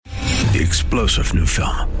The explosive new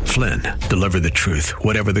film, Flynn, deliver the truth,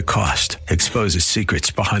 whatever the cost, exposes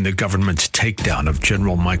secrets behind the government's takedown of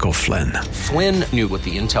General Michael Flynn. Flynn knew what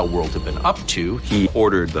the intel world had been up to. He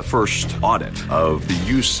ordered the first audit of the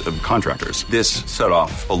use of contractors. This set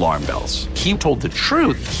off alarm bells. He told the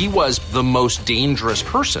truth. He was the most dangerous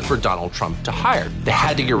person for Donald Trump to hire. They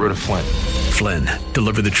had to get rid of Flynn. Flynn,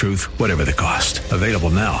 deliver the truth, whatever the cost. Available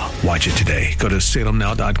now. Watch it today. Go to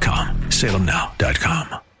salemnow.com.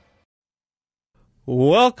 salemnow.com.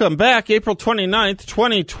 Welcome back. April 29th,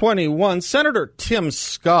 2021. Senator Tim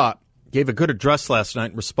Scott gave a good address last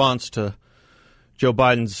night in response to Joe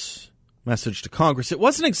Biden's message to Congress. It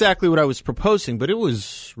wasn't exactly what I was proposing, but it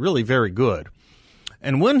was really very good.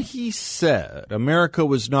 And when he said America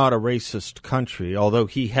was not a racist country, although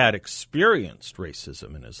he had experienced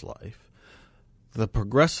racism in his life, the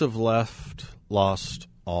progressive left lost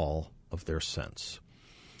all of their sense.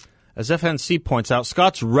 As FNC points out,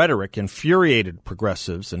 Scott's rhetoric infuriated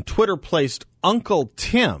progressives, and Twitter placed Uncle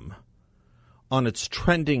Tim on its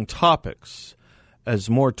trending topics as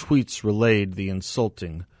more tweets relayed the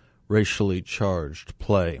insulting, racially charged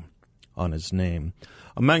play on his name.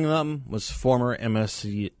 Among them was former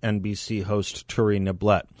MSNBC host Turi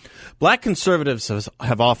Niblet. Black conservatives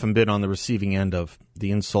have often been on the receiving end of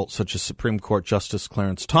the insult, such as Supreme Court Justice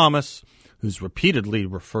Clarence Thomas, who's repeatedly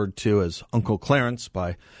referred to as Uncle Clarence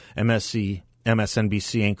by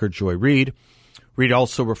MSNBC anchor Joy Reid. Reid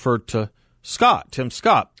also referred to Tim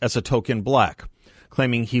Scott, as a token black,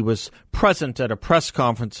 claiming he was present at a press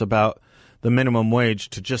conference about the minimum wage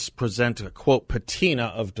to just present a, quote, patina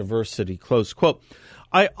of diversity, close quote.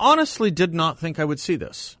 I honestly did not think I would see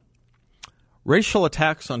this. Racial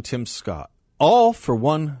attacks on Tim Scott, all for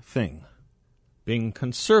one thing, being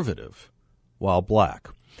conservative while black.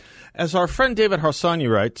 As our friend David Harsanyi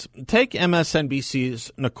writes, take MSNBC's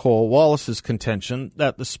Nicole Wallace's contention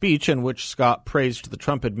that the speech in which Scott praised the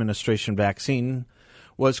Trump administration vaccine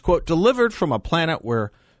was, quote, delivered from a planet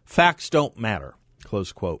where facts don't matter,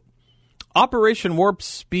 close quote. Operation Warp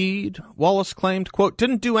Speed, Wallace claimed, quote,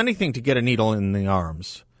 didn't do anything to get a needle in the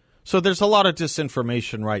arms. So there's a lot of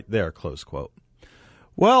disinformation right there, close quote.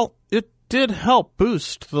 Well, it did help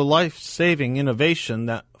boost the life-saving innovation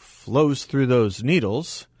that flows through those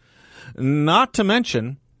needles. Not to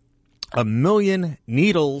mention 1 million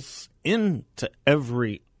needles into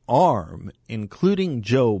every arm, including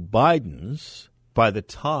Joe Biden's, by the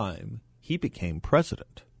time he became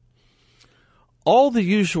president. All the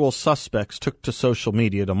usual suspects took to social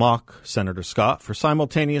media to mock Senator Scott for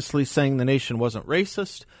simultaneously saying the nation wasn't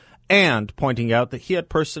racist and pointing out that he had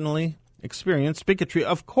personally experienced bigotry.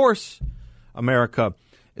 Of course, America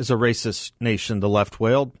is a racist nation, the left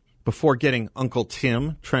wailed, before getting Uncle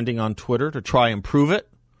Tim trending on Twitter to try and prove it.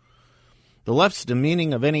 The left's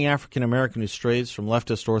demeaning of any African-American who strays from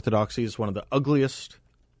leftist orthodoxy is one of the ugliest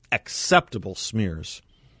acceptable smears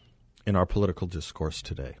in our political discourse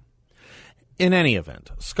today. In any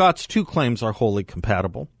event, Scott's two claims are wholly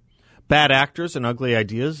compatible. Bad actors and ugly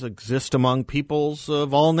ideas exist among peoples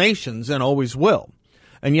of all nations and always will.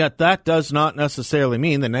 And yet that does not necessarily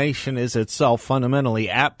mean the nation is itself fundamentally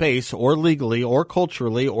at base or legally or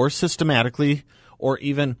culturally or systematically or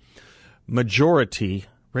even majority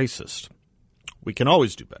racist. We can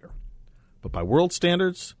always do better. But by world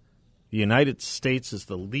standards, the United States is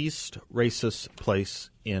the least racist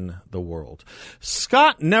place in the world.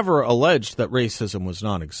 Scott never alleged that racism was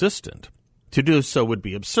non-existent. To do so would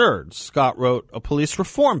be absurd. Scott wrote a police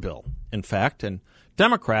reform bill, in fact, and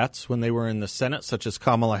Democrats, when they were in the Senate, such as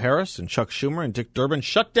Kamala Harris and Chuck Schumer and Dick Durbin,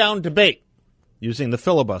 shut down debate using the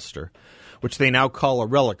filibuster, which they now call a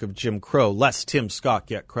relic of Jim Crow, lest Tim Scott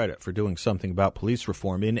get credit for doing something about police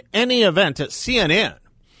reform. In any event, at CNN,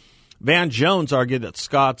 Van Jones argued that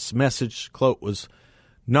Scott's message, quote, was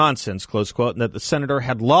nonsense, close quote, and that the senator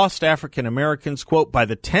had lost African Americans, quote, by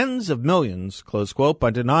the tens of millions, close quote, by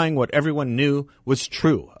denying what everyone knew was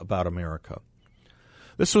true about America.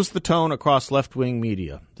 This was the tone across left-wing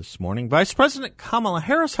media this morning. Vice President Kamala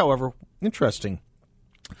Harris, however, interesting,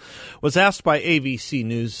 was asked by ABC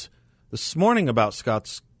News this morning about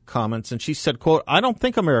Scott's comments, and she said, quote, I don't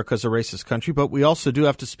think America is a racist country, but we also do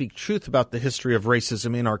have to speak truth about the history of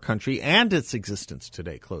racism in our country and its existence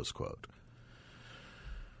today, close quote.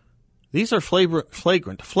 These are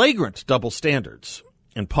flagrant double standards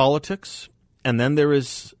in politics. And then there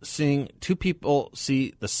is seeing two people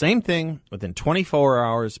see the same thing within 24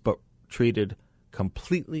 hours, but treated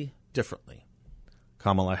completely differently.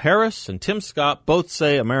 Kamala Harris and Tim Scott both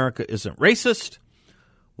say America isn't racist.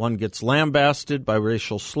 One gets lambasted by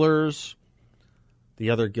racial slurs.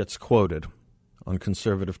 The other gets quoted on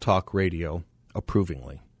conservative talk radio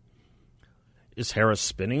approvingly. Is Harris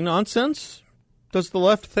spinning nonsense? Does the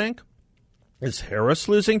left think? Is Harris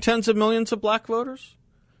losing tens of millions of black voters?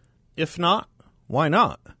 If not, why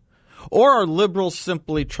not? Or are liberals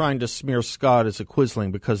simply trying to smear Scott as a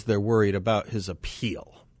quisling because they're worried about his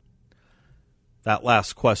appeal? That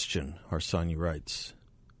last question, Harsanyi writes,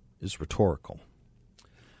 is rhetorical.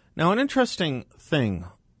 Now, an interesting thing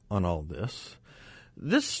on all this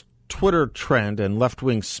Twitter trend and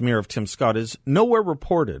left-wing smear of Tim Scott is nowhere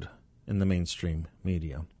reported in the mainstream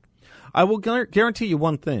media. I will guarantee you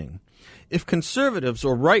one thing. If conservatives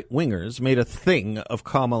or right-wingers made a thing of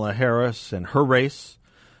Kamala Harris and her race,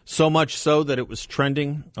 so much so that it was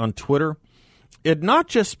trending on Twitter, it'd not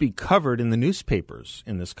just be covered in the newspapers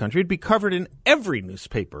in this country, it'd be covered in every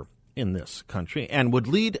newspaper in this country and would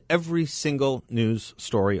lead every single news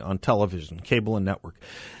story on television, cable, and network.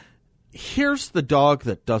 Here's the dog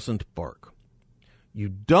that doesn't bark. You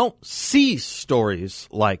don't see stories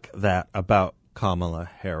like that about Kamala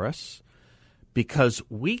Harris because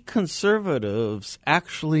we conservatives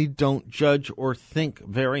actually don't judge or think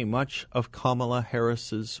very much of Kamala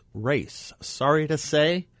Harris's race. Sorry to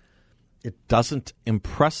say, it doesn't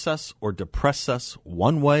impress us or depress us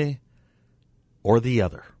one way or the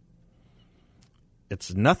other.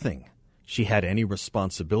 It's nothing she had any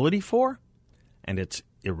responsibility for, and it's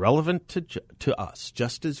irrelevant to us,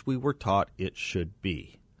 just as we were taught it should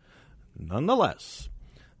be. Nonetheless,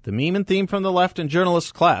 the meme and theme from the left and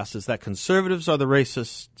journalist class is that conservatives are the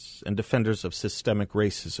racists and defenders of systemic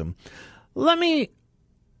racism. Let me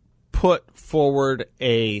put forward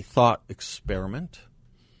a thought experiment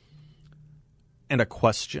and a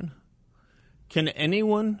question. Can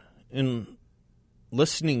anyone in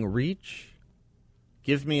listening reach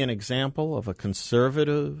give me an example of a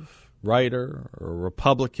conservative writer or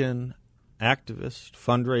Republican activist,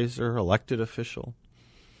 fundraiser, elected official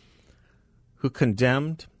who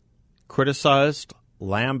condemned, criticized,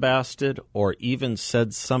 lambasted, or even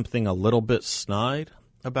said something a little bit snide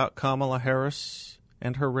about Kamala Harris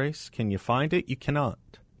and her race? Can you find it? You cannot.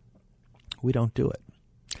 We don't do it.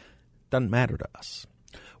 Doesn't matter to us.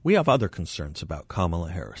 We have other concerns about Kamala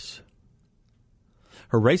Harris.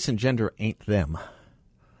 Her race and gender ain't them.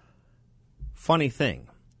 Funny thing.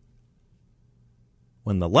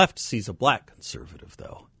 When the left sees a black conservative,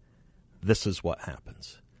 though, this is what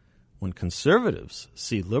happens. When conservatives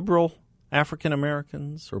see liberal African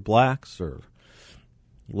Americans or blacks or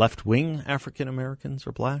left-wing African Americans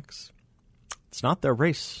or blacks, it's not their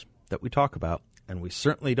race that we talk about, and we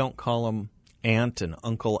certainly don't call them aunt and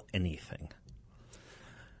uncle anything.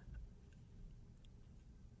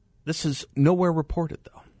 This is nowhere reported,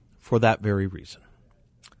 though, for that very reason.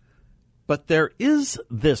 But there is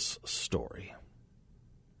this story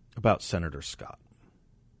about Senator Scott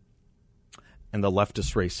and the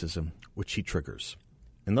leftist racism which he triggers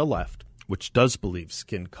in the left, which does believe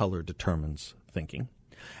skin color determines thinking.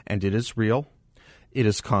 And it is real, it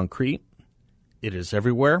is concrete, it is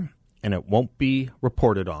everywhere, and it won't be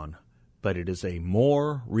reported on, but it is a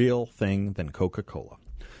more real thing than Coca-Cola.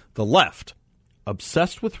 The left,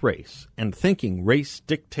 obsessed with race and thinking race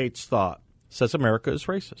dictates thought, says America is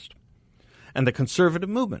racist. And the conservative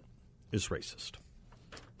movement is racist.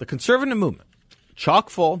 The conservative movement, chock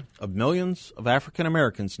full of millions of African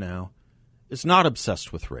Americans now, is not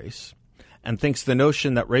obsessed with race and thinks the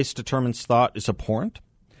notion that race determines thought is abhorrent,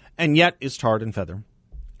 and yet is tarred and feathered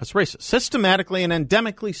as racist, systematically and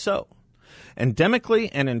endemically so. Endemically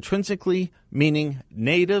and intrinsically meaning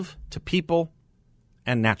native to people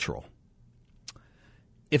and natural.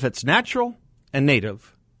 If it's natural and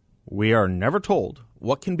native, we are never told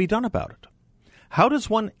what can be done about it. How does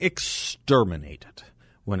one exterminate it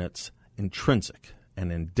when it's intrinsic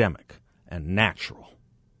and endemic and natural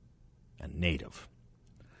and native?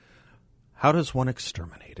 How does one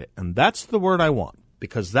exterminate it? And that's the word I want,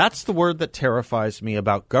 because that's the word that terrifies me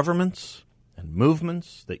about governments and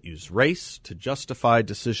movements that use race to justify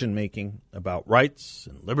decision-making about rights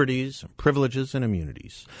and liberties and privileges and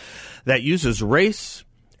immunities, that uses race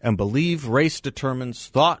and believe race determines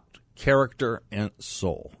thought, character, and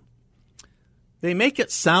soul. They make it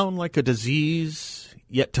sound like a disease,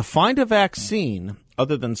 yet to find a vaccine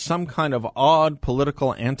other than some kind of odd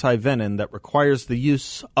political anti-venom that requires the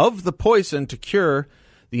use of the poison to cure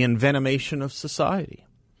the envenomation of society.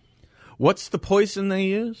 What's the poison they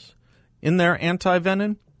use in their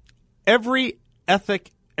anti-venom? Every ethic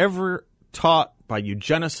ever taught by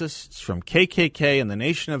eugenicists from KKK and the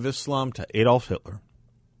Nation of Islam to Adolf Hitler.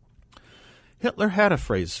 Hitler had a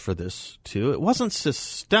phrase for this, too. It wasn't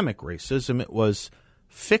systemic racism. It was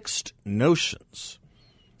fixed notions.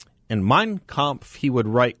 In Mein Kampf, he would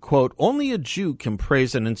write, quote, "Only a Jew can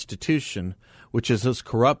praise an institution which is as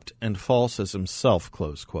corrupt and false as himself,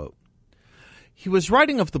 close quote. He was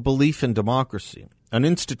writing of the belief in democracy, an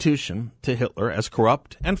institution to Hitler as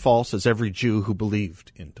corrupt and false as every Jew who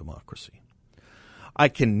believed in democracy. I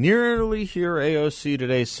can nearly hear AOC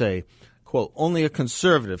today say, quote, only a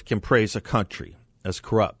conservative can praise a country as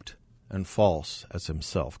corrupt and false as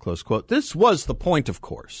himself, close quote. This was the point, of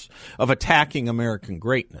course, of attacking American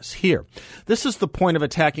greatness here. This is the point of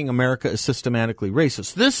attacking America as systematically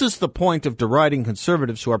racist. This is the point of deriding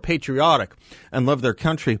conservatives who are patriotic and love their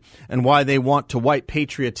country and why they want to wipe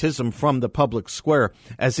patriotism from the public square,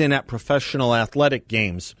 as in at professional athletic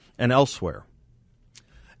games and elsewhere.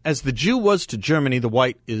 As the Jew was to Germany, the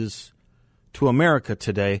white is to America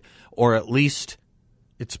today, or at least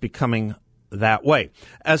it's becoming that way.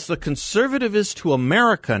 As the conservative is to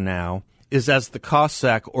America now, is as the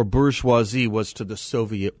Cossack or bourgeoisie was to the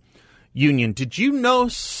Soviet Union. Did you know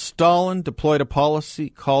Stalin deployed a policy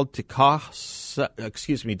called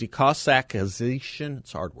decossacization?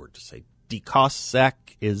 It's a hard word to say.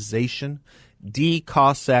 Decossacization.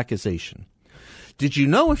 Decossacization. Did you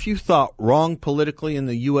know if you thought wrong politically in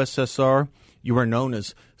the USSR, you were known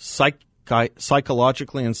as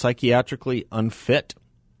psychologically and psychiatrically unfit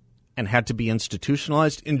and had to be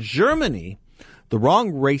institutionalized? In Germany, the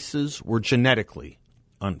wrong races were genetically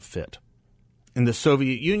unfit. In the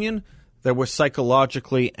Soviet Union, they were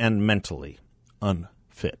psychologically and mentally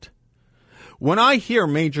unfit. When I hear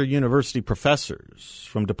major university professors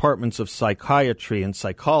from departments of psychiatry and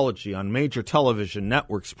psychology on major television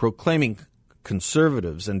networks proclaiming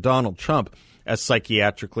conservatives and Donald Trump as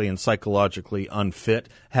psychiatrically and psychologically unfit,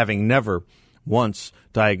 having never once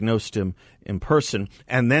diagnosed him in person,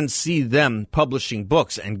 and then see them publishing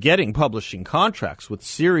books and getting publishing contracts with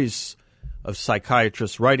series of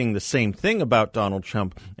psychiatrists writing the same thing about Donald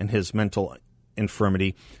Trump and his mental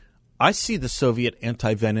infirmity, I see the Soviet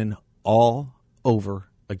anti-venom all over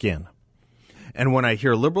again. And when I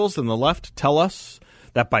hear liberals and the left tell us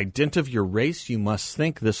that by dint of your race you must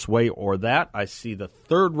think this way or that, I see the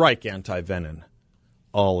Third Reich anti-venom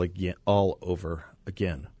all over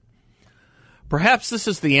again. Perhaps this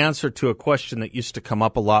is the answer to a question that used to come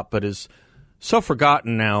up a lot but is so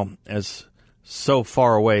forgotten now as so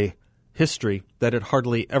far away history that it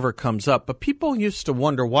hardly ever comes up. But people used to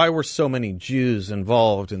wonder, why were so many Jews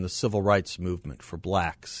involved in the civil rights movement for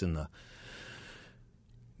blacks in the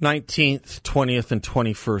 19th, 20th, and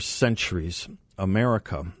 21st centuries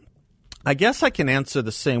America? I guess I can answer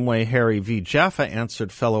the same way Harry V. Jaffa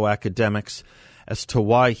answered fellow academics as to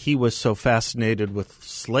why he was so fascinated with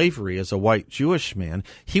slavery as a white Jewish man.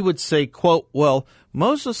 He would say, quote, well,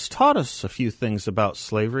 Moses taught us a few things about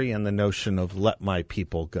slavery and the notion of let my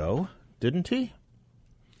people go, didn't he?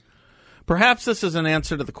 Perhaps this is an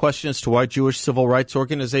answer to the question as to why Jewish civil rights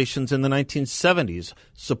organizations in the 1970s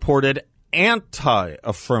supported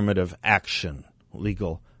anti-affirmative action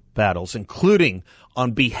legal battles, including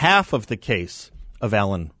on behalf of the case of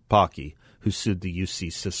Alan Bakke, who sued the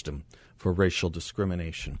UC system for racial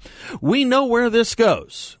discrimination. We know where this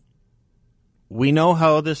goes. We know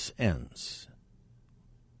how this ends,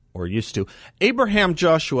 or used to. Abraham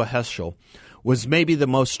Joshua Heschel was maybe the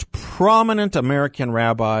most prominent American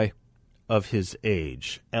rabbi of his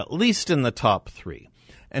age, at least in the top three,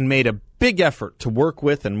 and made a big effort to work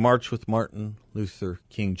with and march with Martin Luther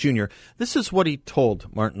King Jr. This is what he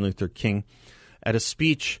told Martin Luther King at a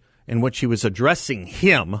speech in which he was addressing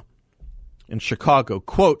him in Chicago,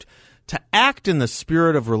 quote, to act in the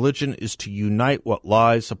spirit of religion is to unite what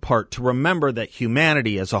lies apart, to remember that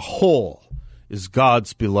humanity as a whole is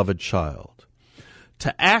God's beloved child.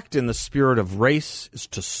 To act in the spirit of race is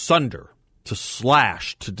to sunder, to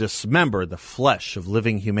slash, to dismember the flesh of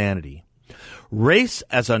living humanity. Race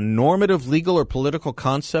as a normative legal or political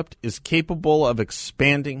concept is capable of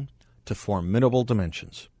expanding to formidable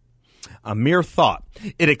dimensions. A mere thought,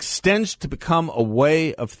 it extends to become a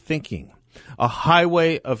way of thinking, a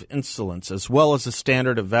highway of insolence, as well as a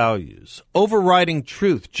standard of values, overriding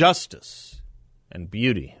truth, justice, and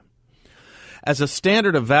beauty. As a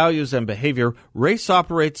standard of values and behavior, race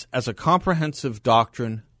operates as a comprehensive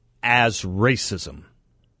doctrine as racism.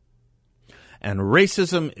 And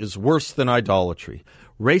racism is worse than idolatry.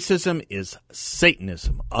 Racism is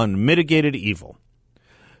Satanism, unmitigated evil.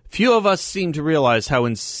 Few of us seem to realize how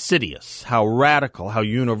insidious, how radical, how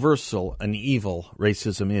universal an evil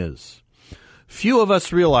racism is. Few of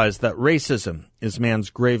us realize that racism is man's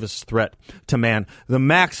gravest threat to man, the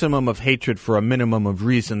maximum of hatred for a minimum of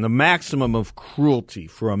reason, the maximum of cruelty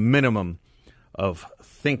for a minimum of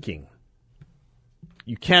thinking.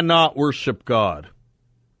 You cannot worship God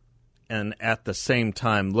and at the same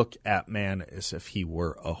time look at man as if he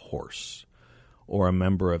were a horse or a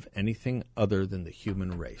member of anything other than the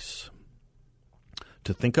human race.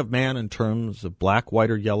 To think of man in terms of black,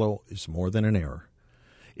 white, or yellow is more than an error.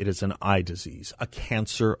 It is an eye disease, a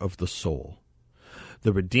cancer of the soul.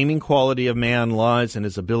 The redeeming quality of man lies in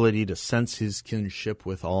his ability to sense his kinship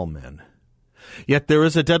with all men. Yet there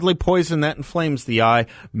is a deadly poison that inflames the eye,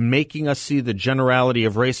 making us see the generality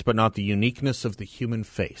of race but not the uniqueness of the human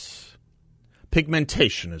face.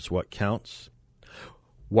 Pigmentation is what counts.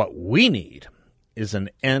 What we need is an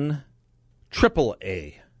NAAAP,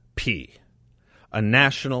 a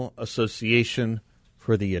National Association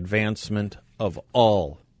for the Advancement of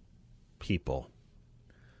All People.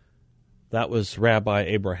 That was Rabbi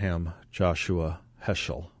Abraham Joshua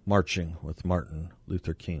Heschel marching with Martin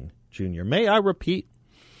Luther King Jr. May I repeat,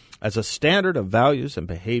 as a standard of values and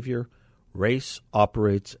behavior, race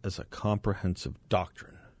operates as a comprehensive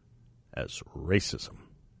doctrine, as racism.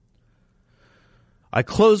 I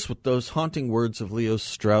close with those haunting words of Leo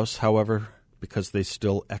Strauss, however, because they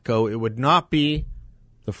still echo. It would not be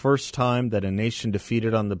the first time that a nation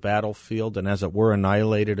defeated on the battlefield and, as it were,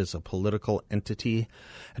 annihilated as a political entity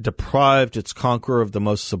had deprived its conqueror of the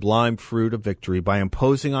most sublime fruit of victory by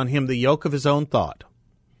imposing on him the yoke of his own thought.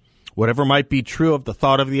 Whatever might be true of the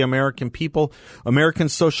thought of the American people, American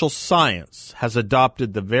social science has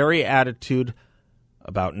adopted the very attitude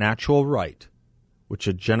about natural right, which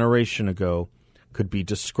a generation ago could be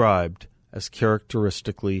described as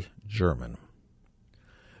characteristically German.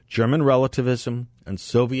 German relativism and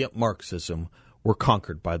Soviet Marxism were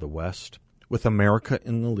conquered by the West, with America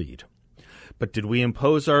in the lead. But did we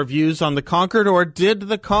impose our views on the conquered, or did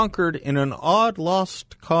the conquered, in an odd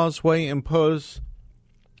lost cause way, impose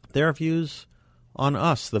their views on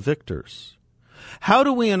us, the victors? How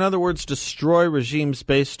do we, in other words, destroy regimes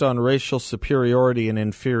based on racial superiority and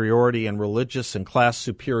inferiority and religious and class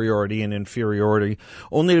superiority and inferiority,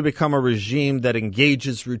 only to become a regime that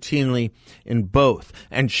engages routinely in both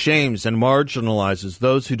and shames and marginalizes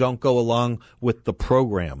those who don't go along with the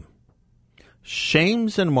program?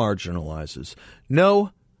 Shames and marginalizes.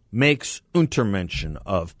 No makes Untermenschen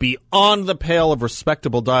of, beyond the pale of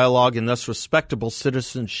respectable dialogue and thus respectable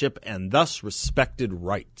citizenship and thus respected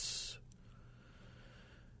rights.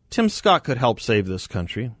 Tim Scott could help save this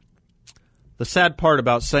country. The sad part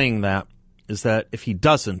about saying that is that if he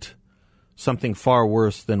doesn't, something far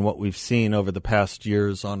worse than what we've seen over the past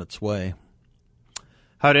years on its way.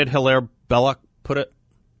 How did Hilaire Belloc put it?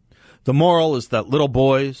 The moral is that little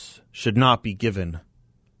boys should not be given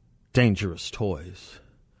dangerous toys.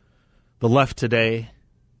 The left today,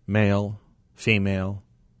 male, female,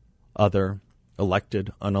 other,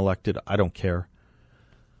 elected, unelected, I don't care.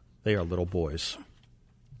 They are little boys.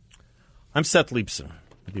 I'm Seth Leibsohn.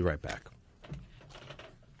 I'll be right back.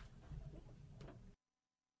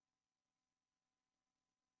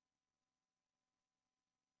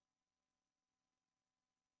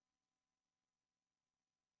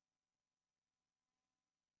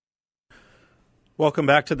 Welcome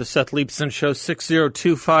back to the Seth Leibsohn Show,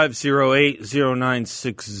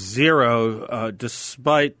 602-508-0960.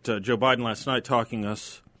 Despite Joe Biden last night talking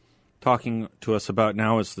to us about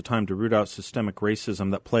now is the time to root out systemic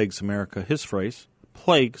racism that plagues America. His phrase,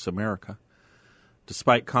 plagues America.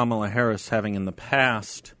 Despite Kamala Harris having in the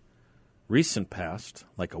past, recent past,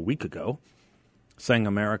 like a week ago, saying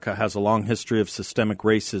America has a long history of systemic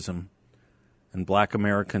racism and black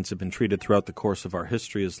Americans have been treated throughout the course of our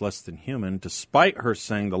history as less than human, despite her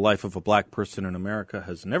saying the life of a black person in America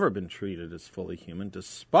has never been treated as fully human,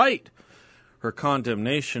 despite her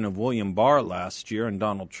condemnation of William Barr last year and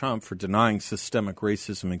Donald Trump for denying systemic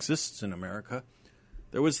racism exists in America,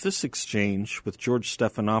 there was this exchange with George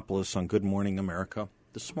Stephanopoulos on Good Morning America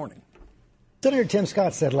this morning. Senator Tim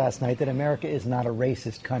Scott said last night that America is not a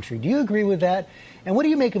racist country. Do you agree with that? And what do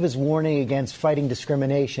you make of his warning against fighting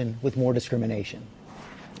discrimination with more discrimination?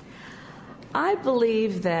 I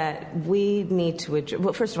believe that we need to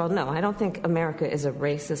well, first of all, no, I don't think America is a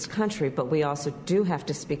racist country, but we also do have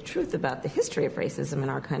to speak truth about the history of racism in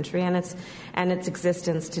our country and its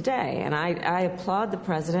existence today. And I applaud the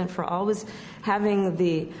president for always having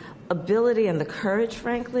the ability and the courage,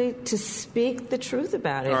 frankly, to speak the truth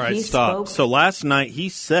about it. All right, stop. So last night he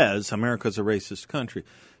says America's a racist country.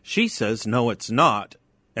 She says, no, it's not.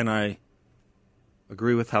 And I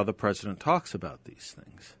agree with how the president talks about these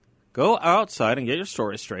things. Go outside and get your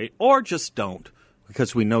story straight, or just don't,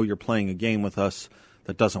 because we know you're playing a game with us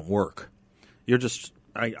that doesn't work. You're just,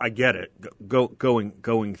 I get it,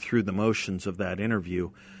 going through the motions of that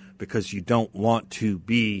interview because you don't want to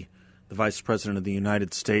be the Vice President of the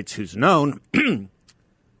United States who's known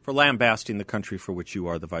for lambasting the country for which you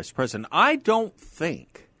are the Vice President. I don't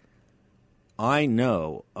think I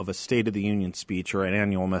know of a State of the Union speech or an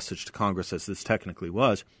annual message to Congress, as this technically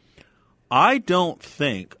was, I don't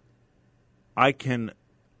think I can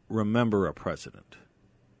remember a president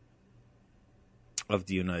of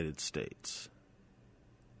the United States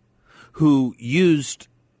who used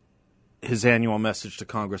his annual message to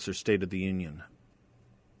Congress or State of the Union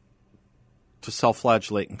to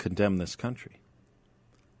self-flagellate and condemn this country.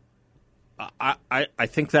 I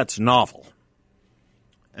think that's novel.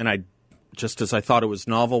 And just as I thought it was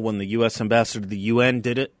novel when the U.S. ambassador to the UN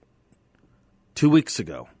did it 2 weeks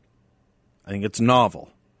ago, I think it's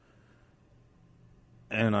novel.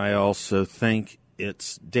 And I also think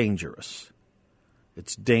it's dangerous.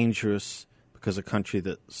 It's dangerous because a country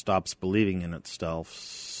that stops believing in itself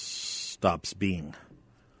stops being.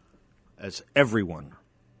 As everyone,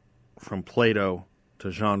 from Plato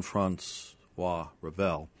to Jean-Francois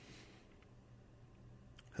Revel,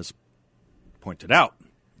 has pointed out,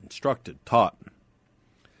 instructed, taught.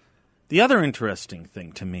 The other interesting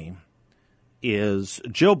thing to me is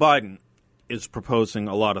Joe Biden is proposing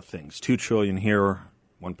a lot of things. $2 trillion here,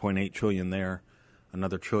 $1.8 trillion there,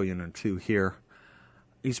 another $1.2 trillion here.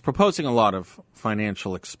 He's proposing a lot of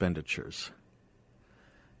financial expenditures.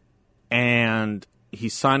 And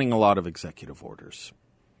he's signing a lot of executive orders.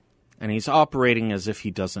 And he's operating as if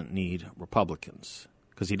he doesn't need Republicans.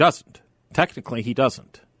 Because he doesn't. Technically, he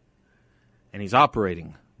doesn't. And he's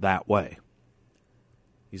operating that way.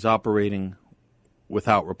 He's operating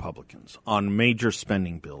without Republicans on major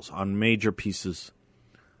spending bills, on major pieces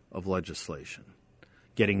of legislation,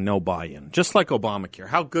 getting no buy-in. Just like Obamacare.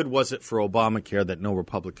 How good was it for Obamacare that no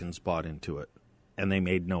Republicans bought into it? And they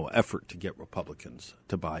made no effort to get Republicans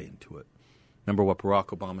to buy into it. Remember what Barack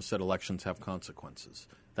Obama said, elections have consequences.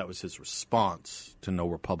 That was his response to no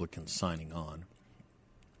Republicans signing on.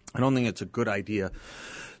 I don't think it's a good idea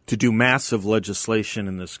to do massive legislation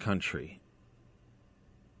in this country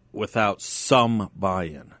without some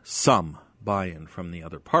buy-in from the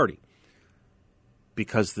other party.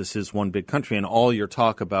 Because this is one big country, and all your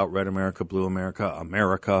talk about red America, blue America,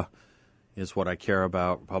 America is what I care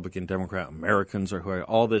about, Republican, Democrat, Americans are who I,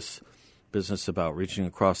 all this business about reaching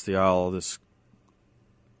across the aisle, all this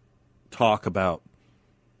talk about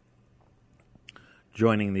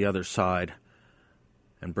joining the other side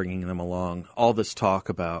and bringing them along, all this talk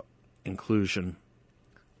about inclusion.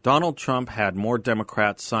 Donald Trump had more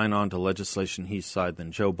Democrats sign on to legislation he signed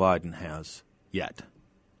than Joe Biden has yet.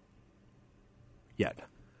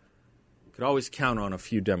 Could always count on a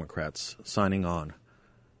few Democrats signing on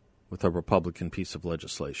with a Republican piece of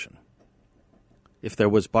legislation. If there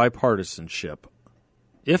was bipartisanship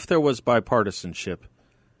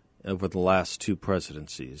over the last two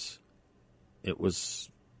presidencies, it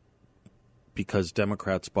was because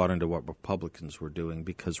Democrats bought into what Republicans were doing,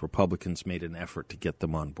 because Republicans made an effort to get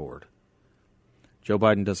them on board. Joe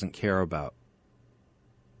Biden doesn't care about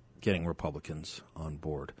getting Republicans on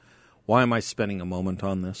board. Why am I spending a moment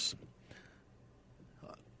on this?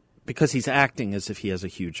 Because he's acting as if he has a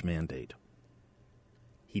huge mandate.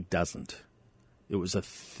 He doesn't. It was a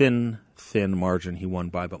thin margin he won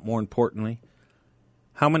by, but more importantly,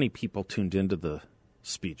 how many people tuned into the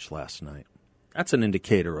speech last night? That's an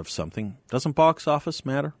indicator of something. Doesn't box office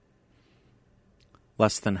matter?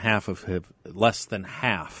 Less than half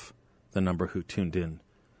the number who tuned in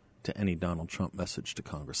to any Donald Trump message to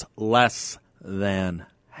Congress. Less than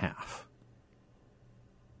half.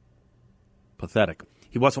 Pathetic.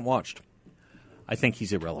 He wasn't watched. I think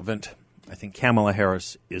he's irrelevant. I think Kamala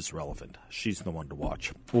Harris is relevant. She's the one to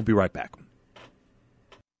watch. We'll be right back.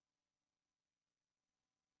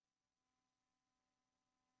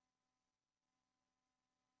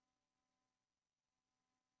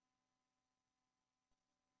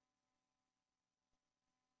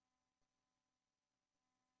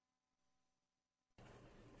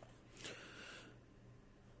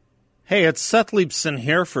 Hey, it's Seth Leibson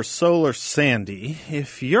here for Solar Sandy.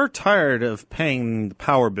 If you're tired of paying the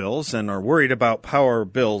power bills and are worried about power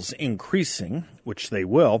bills increasing, which they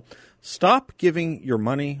will, stop giving your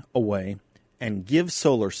money away and give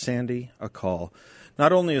Solar Sandy a call.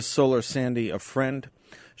 Not only is Solar Sandy a friend,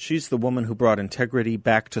 she's the woman who brought integrity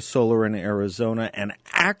back to solar in Arizona and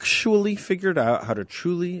actually figured out how to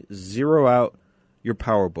truly zero out your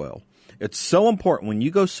power bill. It's so important when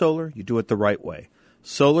you go solar, you do it the right way.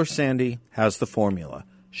 Solar Sandy has the formula.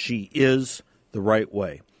 She is the right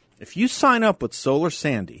way. If you sign up with Solar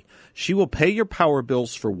Sandy, she will pay your power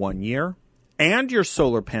bills for 1 year and your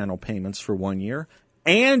solar panel payments for 1 year,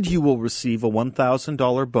 and you will receive a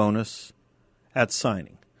 $1,000 bonus at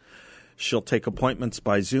signing. She'll take appointments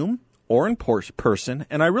by Zoom or in person,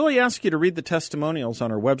 and I really ask you to read the testimonials on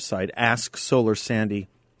her website,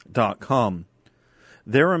 AskSolarSandy.com.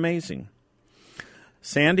 They're amazing.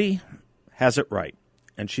 Sandy has it right,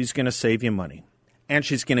 and she's going to save you money. And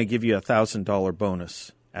she's going to give you a $1,000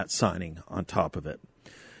 bonus at signing on top of it.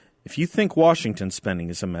 If you think Washington spending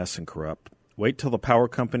is a mess and corrupt, wait till the power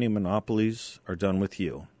company monopolies are done with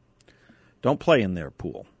you. Don't play in their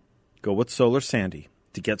pool. Go with Solar Sandy.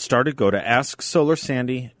 To get started, go to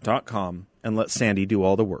AskSolarSandy.com and let Sandy do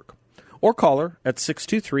all the work. Or call her at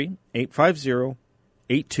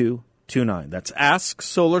 623-850-8229. That's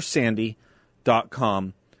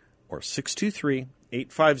AskSolarSandy.com or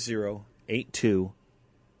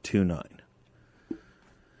 623-850-8229.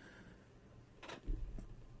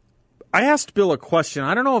 I asked Bill a question.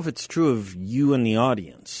 I don't know if it's true of you in the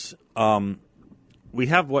audience. We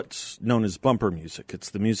have what's known as bumper music. It's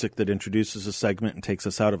the music that introduces a segment and takes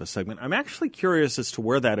us out of a segment. I'm actually curious as to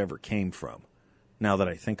where that ever came from, now that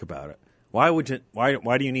I think about it. Why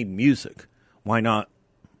do you need music? Why not?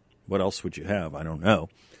 What else would you have? I don't know.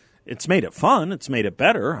 It's made it fun. It's made it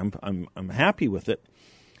better. I'm happy with it.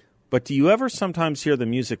 But do you ever sometimes hear the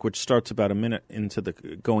music, which starts about a minute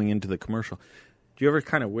going into the commercial? Do you ever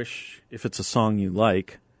kind of wish, if it's a song you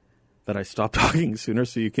like, that I stop talking sooner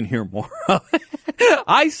so you can hear more of it?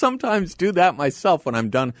 I sometimes do that myself when I'm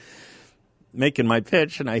done making my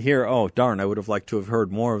pitch and I hear, oh, darn, I would have liked to have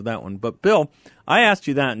heard more of that one. But, Bill, I asked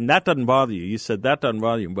you that, and that doesn't bother you. You said that doesn't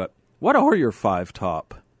bother you. But what are your 5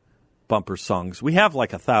 top bumper songs? We have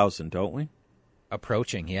like 1,000, don't we?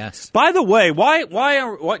 Approaching, yes. By the way,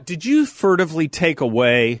 what did you furtively take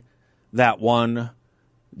away that one?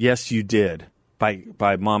 Yes, you did.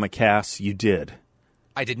 By Mama Cass, you did.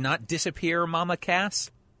 I did not disappear, Mama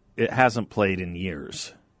Cass. It hasn't played in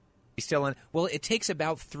years. He's still in. Well, it takes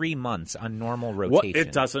about 3 months on normal rotation.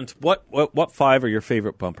 It doesn't. What 5 are your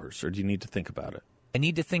favorite bumpers, or do you need to think about it? I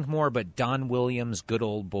need to think more, but Don Williams' Good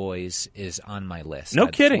Old Boys is on my list. No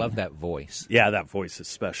kidding. I love that voice. Yeah, that voice is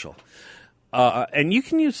special. And you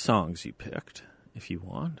can use songs you picked if you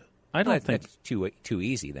want. I don't think that's too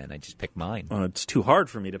easy. Then I just pick mine. Well, it's too hard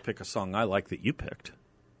for me to pick a song I like that you picked.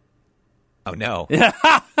 Oh no!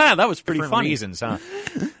 That was pretty Different funny. Reasons, huh?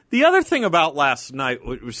 The other thing about last night,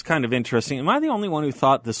 which was kind of interesting. Am I the only one who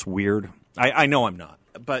thought this weird? I know I'm not.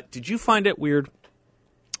 But did you find it weird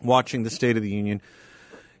watching the State of the Union?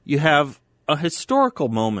 You have a historical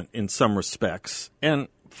moment in some respects, and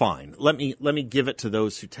fine. Let me give it to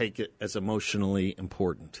those who take it as emotionally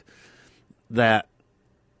important. That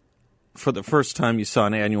for the first time you saw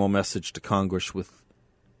an annual message to Congress with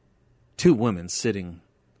 2 women sitting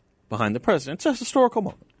behind the president. It's a historical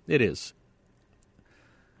moment. It is.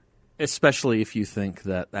 Especially if you think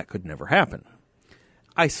that could never happen.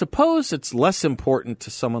 I suppose it's less important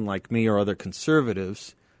to someone like me or other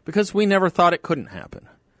conservatives because we never thought it couldn't happen.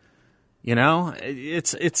 You know,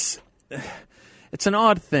 it's an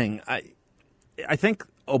odd thing. I think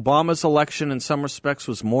Obama's election in some respects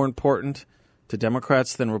was more important to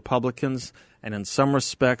Democrats than Republicans, and in some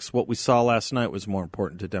respects what we saw last night was more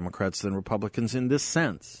important to Democrats than Republicans in this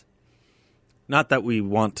sense. Not that we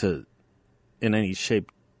want to, in any shape,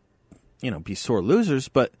 be sore losers,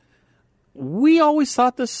 but we always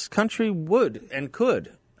thought this country would and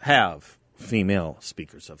could have female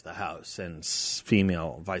speakers of the House and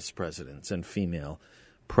female vice presidents and female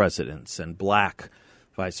presidents and black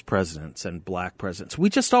vice presidents and black presidents. We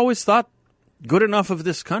just always thought good enough of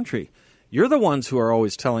this country. You're the ones who are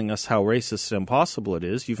always telling us how racist and impossible it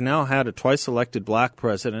is. You've now had a twice-elected black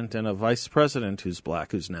president and a vice president who's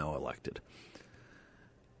black who's now elected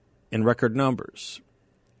in record numbers.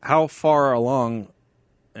 How far along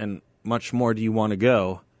and much more do you want to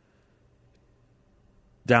go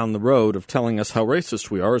down the road of telling us how racist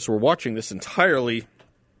we are as we're watching this entirely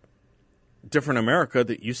different America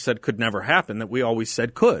that you said could never happen, that we always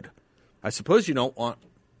said could? I suppose you don't want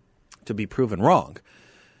to be proven wrong,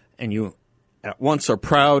 and you at once are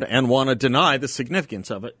proud and want to deny the significance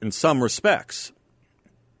of it in some respects.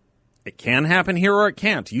 It can happen here or it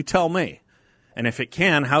can't. You tell me. And if it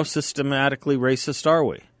can, how systematically racist are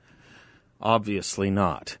we? Obviously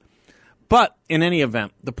not. But in any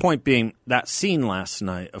event, the point being that scene last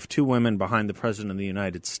night of 2 women behind the President of the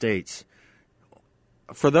United States,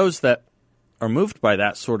 for those that are moved by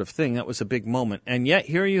that sort of thing, that was a big moment. And yet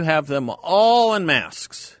here you have them all in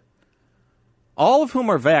masks, all of whom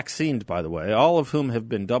are vaccinated, by the way, all of whom have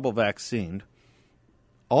been double vaccinated,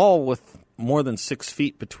 all with more than 6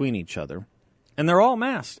 feet between each other. And they're all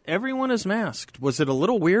masked. Everyone is masked. Was it a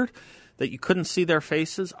little weird that you couldn't see their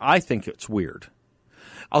faces? I think it's weird.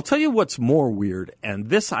 I'll tell you what's more weird, and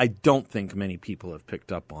this I don't think many people have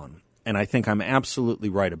picked up on, and I think I'm absolutely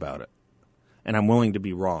right about it. And I'm willing to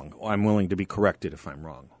be wrong. I'm willing to be corrected if I'm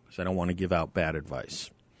wrong, because I don't want to give out bad advice.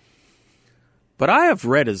 But I have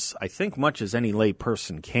read I think much as any lay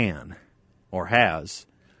person can, or has,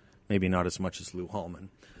 maybe not as much as Lou Hallman.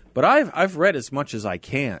 But I've read as much as I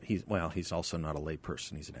can. He's also not a lay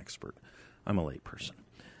person. He's an expert. I'm a lay person.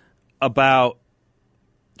 About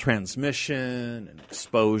transmission and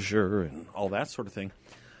exposure and all that sort of thing.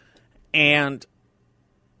 And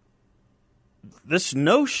this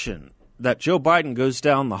notion that Joe Biden goes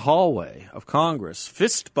down the hallway of Congress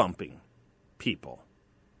fist-bumping people.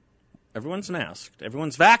 Everyone's masked.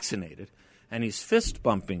 Everyone's vaccinated. And he's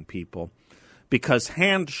fist-bumping people because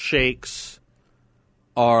handshakes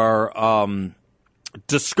are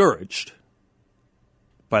discouraged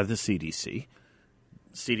by the CDC.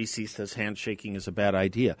 CDC says handshaking is a bad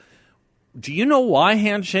idea. Do you know why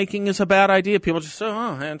handshaking is a bad idea? People just say,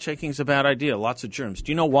 handshaking is a bad idea. Lots of germs.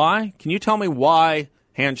 Do you know why? Can you tell me why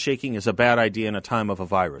handshaking is a bad idea in a time of a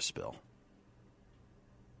virus, Bill?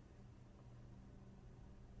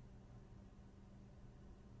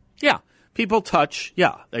 Yeah. People touch.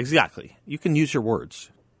 Yeah, exactly. You can use your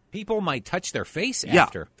words. People might touch their face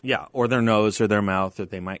after. Yeah, or their nose or their mouth, or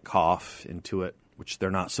they might cough into it, which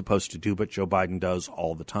they're not supposed to do, but Joe Biden does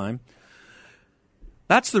all the time.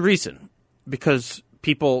 That's the reason, because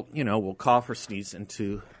people, will cough or sneeze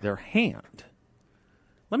into their hand.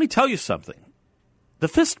 Let me tell you something. The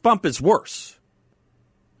fist bump is worse.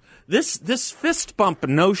 This fist bump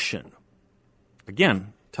notion,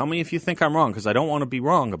 again, tell me if you think I'm wrong, because I don't want to be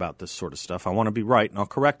wrong about this sort of stuff. I want to be right, and I'll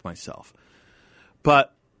correct myself.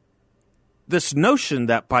 But this notion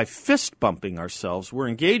that by fist bumping ourselves, we're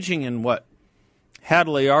engaging in what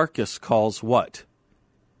Hadley Arkes calls what?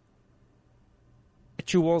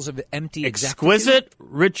 Rituals of empty Exquisite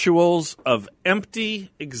rituals of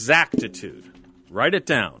empty exactitude. Write it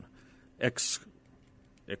down.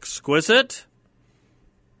 Exquisite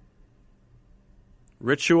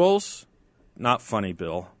rituals. Not funny,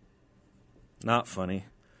 Bill. Not funny.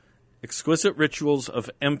 Exquisite rituals of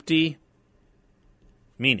empty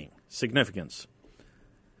meaning, significance.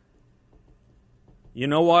 You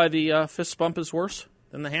know why the fist bump is worse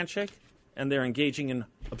than the handshake? And they're engaging in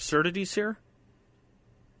absurdities here?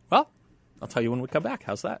 Well, I'll tell you when we come back.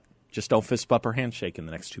 How's that? Just don't fist bump or handshake in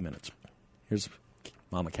the next 2 minutes. Here's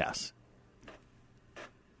Mama Cass.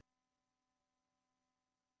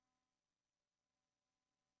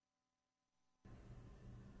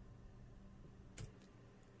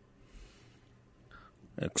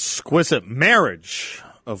 Exquisite Marriage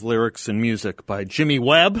of Lyrics and Music by Jimmy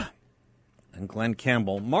Webb and Glenn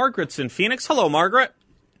Campbell. Margaret's in Phoenix. Hello, Margaret.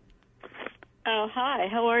 Oh, hi.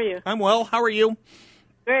 How are you? I'm well. How are you?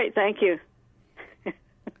 Great, thank you.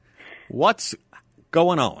 What's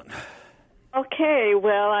going on? Okay,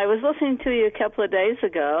 well, I was listening to you a couple of days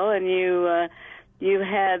ago, and you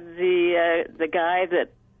had the guy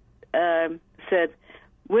that said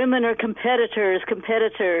women are competitors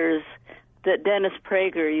that Dennis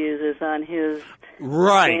Prager uses on his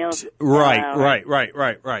Right.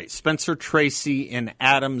 Spencer Tracy in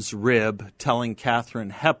Adam's Rib telling Katharine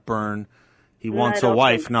Hepburn he wants a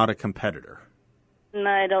wife, not a competitor. No,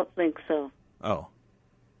 I don't think so. Oh.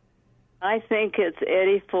 I think it's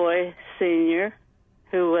Eddie Foy Sr.,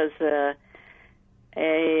 who was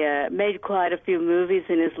made quite a few movies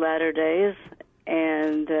in his latter days,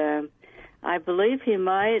 and I believe he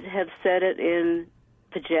might have said it in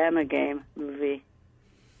Pajama Game movie.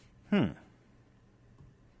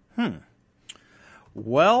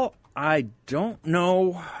 Well, I don't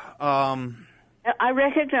know. I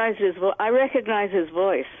recognize his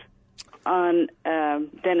voice on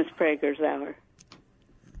Dennis Prager's Hour.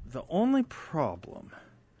 The only problem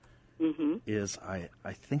is I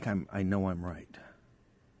think I know I'm right.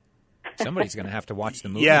 Somebody's going to have to watch the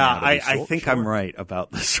movie. Yeah, I think I'm right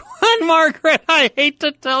about this one, Margaret. I hate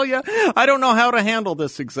to tell you. I don't know how to handle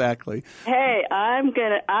this exactly. Hey, I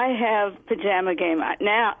have Pajama Game.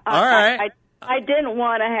 Now, all right. I didn't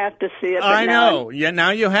want to have to see it. But I know. Yeah,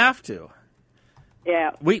 now you have to.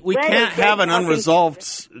 Yeah. We can't have an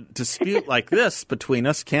unresolved dispute like this between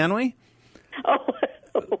us, can we?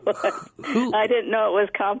 I didn't know it was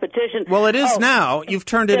competition. Well, it is now. You've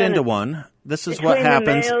turned it into one. This is what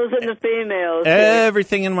happens. The males and the females.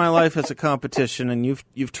 Everything in my life is a competition, and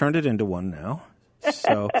you've turned it into one now.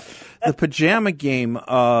 So, the Pajama Game,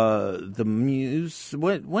 the Muse.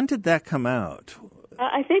 When did that come out?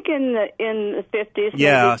 I think in the 50s.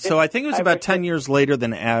 Yeah, so I think it was about 10 years later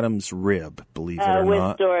than Adam's Rib, believe it or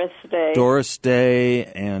not. With Doris Day. Doris Day,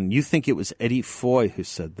 and you think it was Eddie Foy who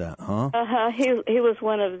said that, huh? He was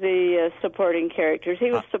one of the supporting characters. He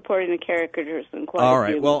was supporting the characters in quite all a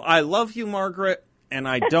right, few. Well, I love you, Margaret, and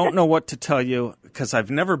I don't know what to tell you because I've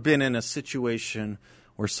never been in a situation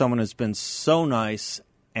where someone has been so nice,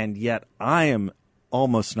 and yet I am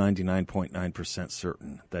almost 99.9%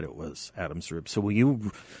 certain that it was Adam's rib. So will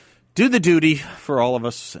you do the duty for all of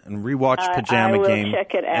us and rewatch Pajama I will Game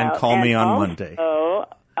check it out. and call me on Monday?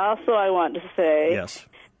 Also, I want to say, yes,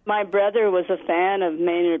 my brother was a fan of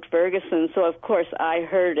Maynard Ferguson, so of course I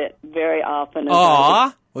heard it very often.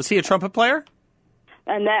 Was he a trumpet player?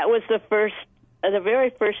 And that was the very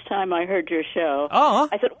first time I heard your show. Oh,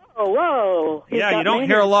 I said, whoa. Yeah, you don't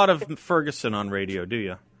hear a lot of Ferguson on radio, do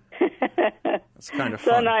you? It's kind of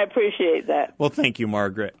fun. And I appreciate that. Well, thank you,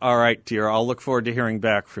 Margaret. All right, dear. I'll look forward to hearing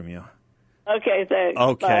back from you. Okay, thanks.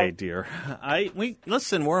 Okay, Bye. dear.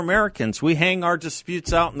 Listen, we're Americans. We hang our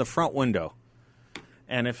disputes out in the front window.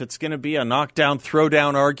 And if it's going to be a knockdown,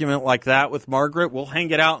 throwdown argument like that with Margaret, we'll hang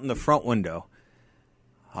it out in the front window.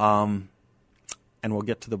 And we'll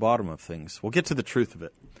get to the bottom of things. We'll get to the truth of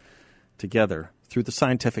it together through the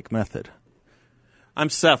scientific method. I'm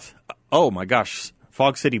Seth. Oh, my gosh.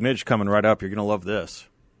 Fog City Midge coming right up. You're going to love this.